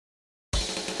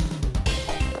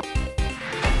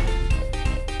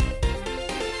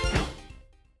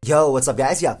Yo, what's up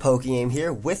guys? You got pokeaim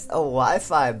here with a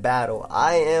Wi-Fi battle.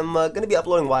 I am going to be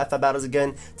uploading Wi-Fi battles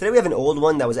again. Today we have an old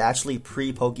one that was actually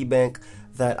pre-Pokebank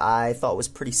that I thought was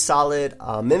pretty solid.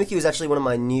 MIMIKYU is actually one of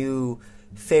my new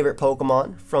favorite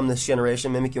Pokemon from this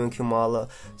generation, MIMIKYU and Kumala.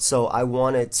 So I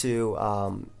wanted to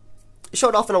show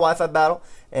it off in a Wi-Fi battle.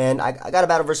 And I got a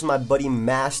battle versus my buddy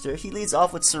Master. He leads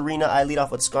off with Serena, I lead off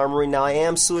with Skarmory. Now I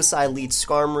am Suicide lead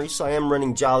Skarmory, so I am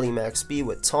running Jolly Max Speed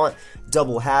with Taunt,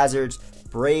 Double Hazards,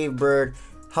 Brave Bird.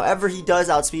 However, he does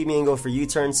outspeed me and go for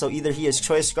U-turn, so either he has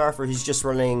Choice Scarf or he's just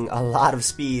running a lot of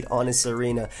speed on his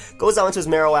Serena. Goes out into his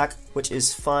Marowak, which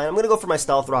is fine. I'm going to go for my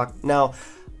Stealth Rock. Now,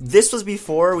 this was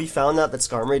before we found out that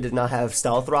Skarmory did not have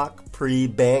Stealth Rock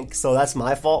pre-bank, so that's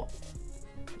my fault.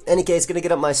 Any case, going to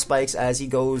get up my spikes as he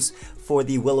goes for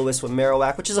the Will-O-Wisp with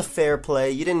Marowak, which is a fair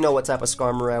play. You didn't know what type of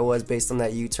Skarmory I was based on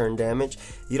that U-turn damage.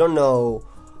 You don't know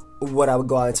what I would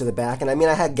go out into the back, and I mean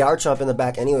I had Garchomp in the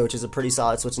back anyway, which is a pretty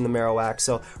solid switch in the Marowak.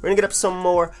 So we're gonna get up some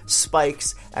more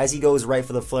spikes as he goes right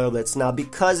for the Flare Blitz. Now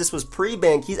because this was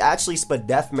pre-bank, he's actually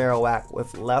Spadef Marowak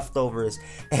with leftovers,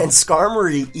 and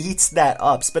Skarmory eats that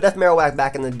up. Spadef Marowak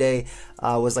back in the day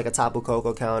was like a Tapu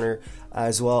Koko counter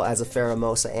as well as a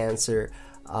Pheromosa answer.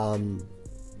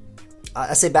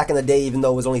 I say back in the day, even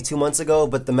though it was only 2 months ago,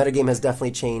 but the metagame has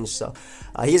definitely changed. So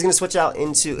he's going to switch out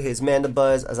into his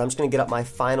Mandibuzz as I'm just going to get up my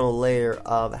final layer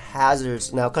of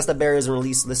hazards. Now, custom barriers and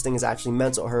release listing is actually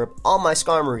Mental Herb on my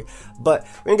Skarmory, but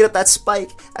we're going to get up that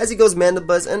spike as he goes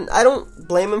Mandibuzz, and I don't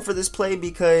blame him for this play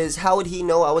because how would he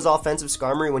know I was offensive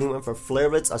Skarmory when he went for Flare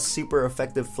Blitz, a super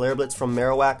effective Flare Blitz from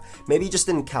Marowak? Maybe he just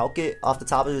didn't calc it off the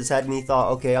top of his head and he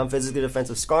thought, okay, I'm physically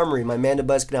defensive Skarmory, my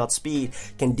Mandibuzz can outspeed,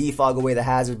 can defog away the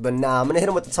hazard, but nah, I'm going to hit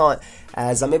him with the taunt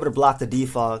as I'm able to block the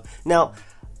defog. Now,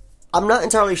 I'm not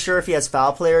entirely sure if he has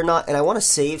Foul Play or not, and I want to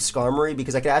save Skarmory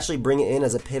because I could actually bring it in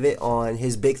as a pivot on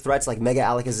his big threats like Mega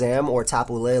Alakazam or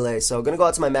Tapu Lele. So going to go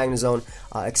out to my Magnezone,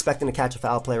 expecting to catch a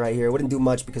Foul Play right here. Wouldn't do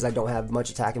much because I don't have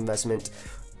much attack investment.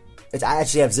 I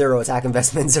actually have 0 attack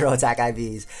investment, 0 attack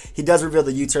IVs. He does reveal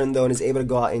the U-turn though and is able to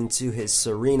go out into his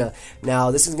Serena.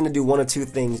 Now this is going to do one of two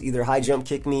things, either high jump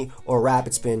kick me or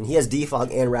rapid spin. He has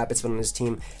defog and rapid spin on his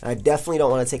team, and I definitely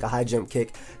don't want to take a high jump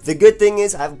kick. The good thing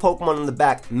is I have a Pokemon in the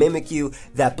back,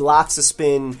 MIMIKYU, that blocks the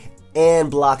spin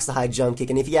and blocks the high jump kick,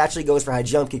 and if he actually goes for high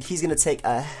jump kick, he's going to take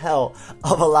a hell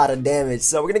of a lot of damage.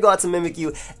 So we're going to go out to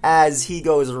MIMIKYU as he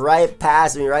goes right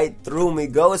past me, right through me,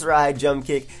 goes for a high jump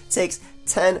kick, takes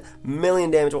 10 million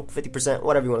damage, well, 50%,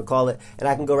 whatever you want to call it, and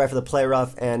I can go right for the Play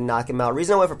Rough and knock him out.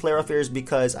 Reason I went for Play Rough here is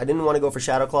because I didn't want to go for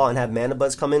Shadow Claw and have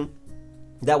Mandibuzz come in.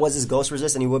 That was his Ghost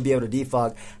Resist, and he would be able to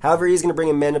defog. However, he's going to bring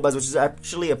in Mandibuzz, which is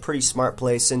actually a pretty smart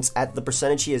play, since at the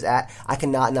percentage he is at, I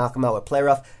cannot knock him out with Play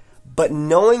Rough. But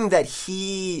knowing that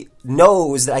he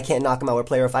knows that I can't knock him out with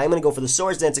Play Rough, I am going to go for the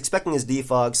Swords Dance, expecting his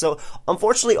defog. So,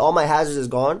 unfortunately, all my hazards is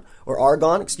gone, or are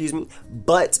gone, excuse me.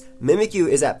 But MIMIKYU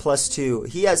is at +2.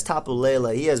 He has Tapu Lele,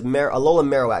 he has Alolan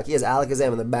Marowak, he has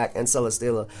Alakazam in the back, and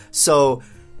Celesteela. So,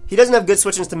 he doesn't have good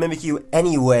switches to MIMIKYU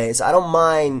anyway, so I don't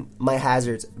mind my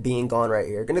hazards being gone right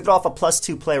here. Gonna throw off a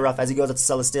 +2 Play Rough as he goes up to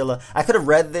Celesteela. I could have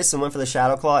read this and went for the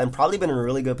Shadow Claw and probably been in a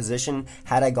really good position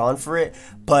had I gone for it,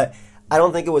 but I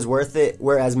don't think it was worth it,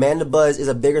 whereas Mandibuzz is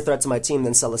a bigger threat to my team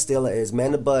than Celesteela is.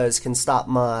 Mandibuzz can stop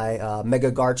my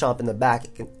Mega Garchomp in the back.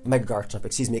 It can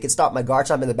stop my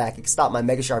Garchomp in the back. It can stop my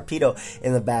Mega Sharpedo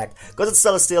in the back. Goes to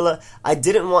Celesteela. I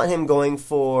didn't want him going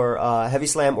for Heavy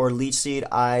Slam or Leech Seed.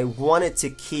 I wanted to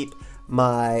keep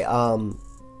my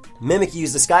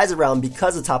MIMIKYU's Disguise around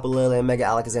because of Tapu Lele and Mega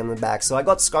Alakazam in the back. So I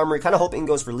got Skarmory, kind of hoping he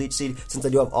goes for Leech Seed since I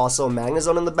do have also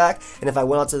Magnezone in the back. And if I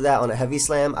went out to that on a Heavy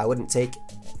Slam, I wouldn't take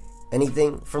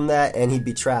anything from that and he'd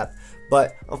be trapped.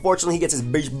 But unfortunately he gets his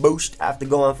big boost after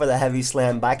going for the Heavy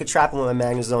Slam, but I could trap him with my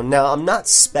Magnezone. Now I'm not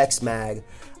Specs Mag,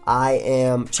 I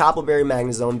am Chople Berry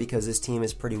Magnezone because this team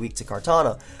is pretty weak to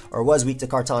Kartana, or was weak to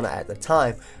Kartana at the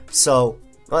time. So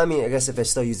I mean, I guess if I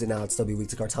still use it now, it'd still be weak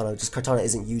to Kartana. Just Kartana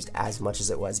isn't used as much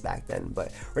as it was back then.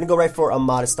 But we're going to go right for a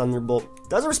Modest Thunderbolt.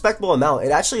 Does a respectable amount.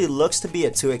 It actually looks to be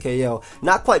a 2-hit KO.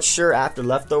 Not quite sure after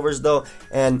leftovers, though.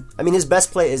 And, I mean, his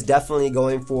best play is definitely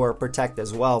going for Protect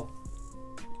as well.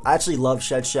 I actually love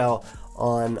Shed Shell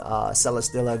on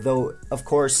Celesteela, though, of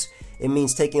course, it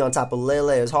means taking on Tapu Lele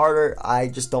is harder. I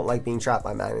just don't like being trapped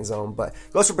by Magnezone, but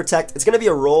goes for Protect. It's going to be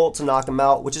a roll to knock him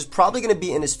out, which is probably going to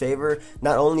be in his favor,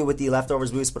 not only with the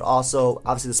leftovers boost, but also,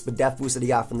 obviously, the Spadef boost that he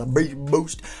got from the big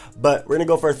boost. But we're going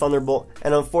to go for a Thunderbolt,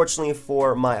 and unfortunately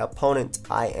for my opponent,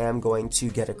 I am going to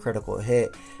get a critical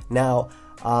hit. Now,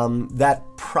 that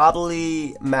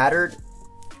probably mattered.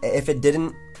 If it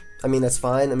didn't, I mean, that's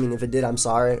fine. I mean, if it did, I'm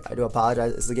sorry. I do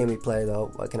apologize. It's the game we play,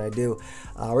 though. What can I do?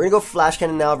 We're going to go Flash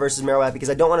Cannon now versus Marowak because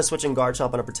I don't want to switch in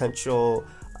Garchomp on a potential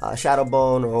Shadow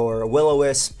Bone or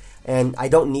Will-O-Wisp. And I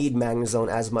don't need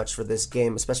Magnezone as much for this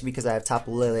game, especially because I have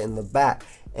Tapu Lele in the back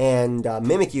and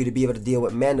Mimikyu to be able to deal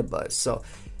with Mandibuzz. So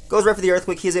goes right for the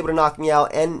Earthquake. He's able to knock me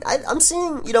out, and I'm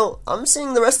seeing, I'm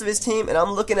seeing the rest of his team, and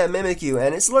I'm looking at Mimikyu,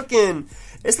 and it's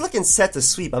looking set to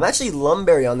sweep. I'm actually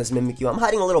Lumberry on this Mimikyu. I'm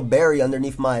hiding a little berry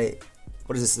underneath my,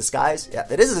 what is this, disguise? Yeah,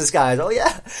 it is a disguise. Oh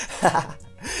yeah.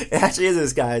 It actually is a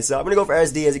disguise. So I'm gonna go for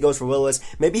SD as he goes for Will-O-Wisp.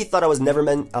 Maybe he thought I was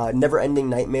Never-Ending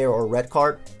Nightmare or Red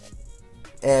Card.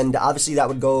 And obviously that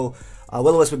would go,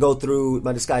 Will-O-Wisp would go through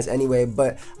my disguise anyway,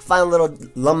 but find a little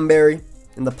Lumberry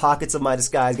in the pockets of my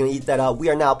disguise, gonna eat that up. We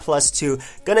are now +2,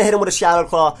 gonna hit him with a Shadow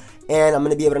Claw, and I'm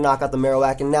gonna be able to knock out the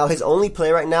Marowak. And now his only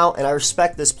play right now, and I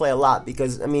respect this play a lot,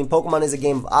 because, I mean, Pokemon is a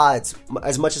game of odds.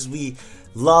 As much as we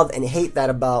love and hate that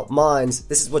about Mons,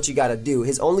 this is what you gotta do.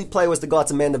 His only play was to go out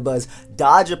to Mandibuzz,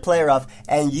 dodge a play rough,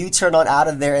 and U-turn on out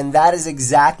of there, and that is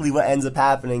exactly what ends up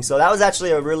happening. So that was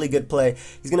actually a really good play.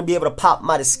 He's gonna be able to pop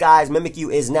my disguise.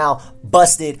 Mimikyu is now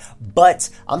busted, but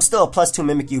I'm still a +2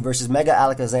 Mimikyu versus Mega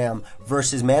Alakazam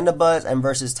versus Mandibuzz and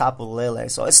versus Tapu Lele,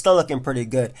 so it's still looking pretty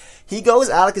good. He goes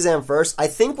Alakazam first. I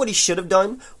think what he should have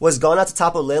done was gone out to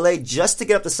Tapu Lele just to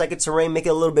get up the second terrain, make it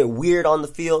a little bit weird on the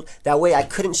field. That way I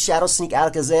couldn't Shadow Sneak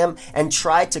Alakazam and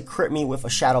try to crit me with a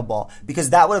Shadow Ball, because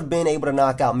that would have been able to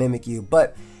knock out Mimikyu.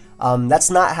 But that's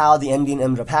not how the ending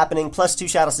ended up happening. +2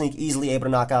 Shadow Sneak, easily able to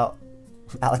knock out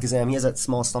Alakazam. He has that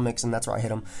small stomachs, and that's where I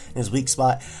hit him in his weak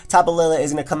spot. Tapu Lele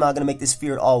is going to come out, going to make this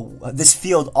field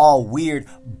all weird,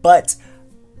 but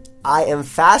I am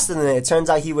faster than it. It turns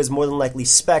out he was more than likely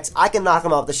Specs. I can knock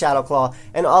him out with the Shadow Claw,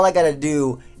 and all I got to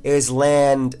do is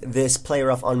land this Play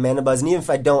Rough on Mandibuzz. And even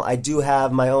if I don't, I do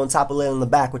have my own Tapu Lele in the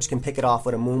back, which can pick it off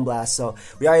with a Moonblast. So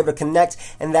we are able to connect,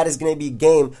 and that is going to be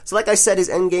game. So like I said, his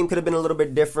end game could have been a little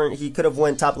bit different. He could have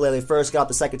went Tapu Lele first, got out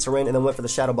the second terrain, and then went for the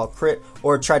Shadow Ball crit,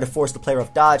 or tried to force the Play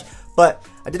Rough dodge. But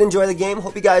I did enjoy the game.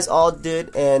 Hope you guys all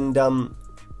did, and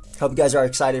hope you guys are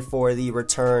excited for the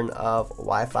return of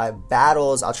Wi-Fi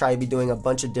battles. I'll try to be doing a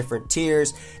bunch of different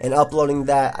tiers and uploading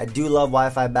that. I do love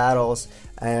Wi-Fi battles,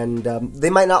 and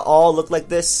they might not all look like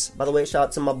this. By the way, shout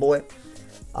out to my boy.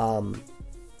 I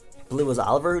believe it was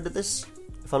Oliver who did this,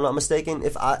 if I'm not mistaken.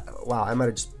 Wow, I might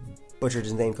have just butchered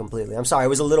his name completely. I'm sorry. It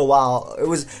was a little while. It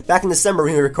was back in December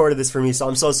when he recorded this for me, so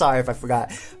I'm so sorry if I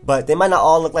forgot. But they might not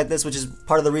all look like this, which is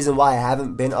part of the reason why I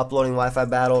haven't been uploading Wi-Fi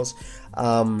battles.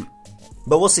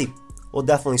 But we'll see. We'll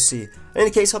definitely see. In any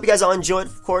case, hope you guys all enjoyed.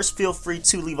 Of course, feel free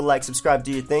to leave a like, subscribe,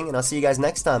 do your thing, and I'll see you guys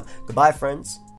next time. Goodbye, friends.